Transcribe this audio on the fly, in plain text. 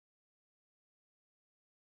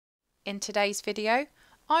In today's video,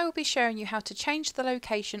 I will be showing you how to change the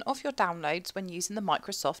location of your downloads when using the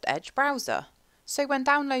Microsoft Edge browser. So when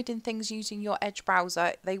downloading things using your Edge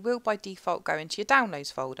browser, they will by default go into your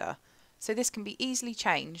Downloads folder. So this can be easily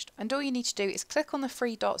changed, and all you need to do is click on the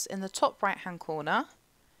three dots in the top right hand corner.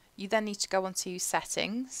 You then need to go onto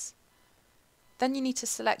Settings. Then you need to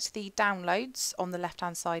select the Downloads on the left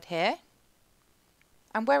hand side here.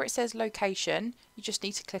 And where it says Location, you just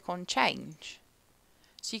need to click on Change.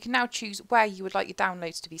 So you can now choose where you would like your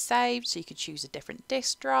downloads to be saved, so you could choose a different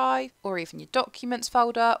disk drive or even your documents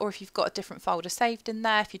folder, or if you've got a different folder saved in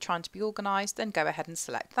there, if you're trying to be organised, then go ahead and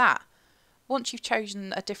select that. Once you've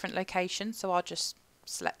chosen a different location, so I'll just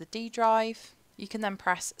select the D drive, you can then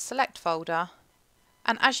press select folder,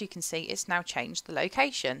 and as you can see it's now changed the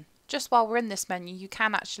location. Just while we're in this menu, you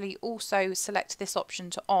can actually also select this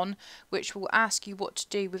option to on, which will ask you what to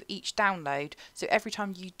do with each download. So every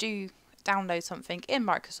time you do download something in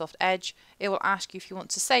Microsoft Edge, it will ask you if you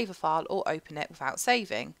want to save a file or open it without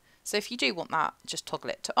saving. So if you do want that, just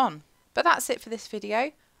toggle it to on. But that's it for this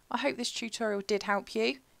video. I hope this tutorial did help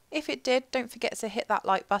you. If it did, don't forget to hit that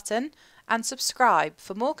like button and subscribe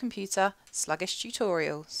for more computer sluggish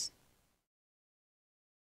tutorials.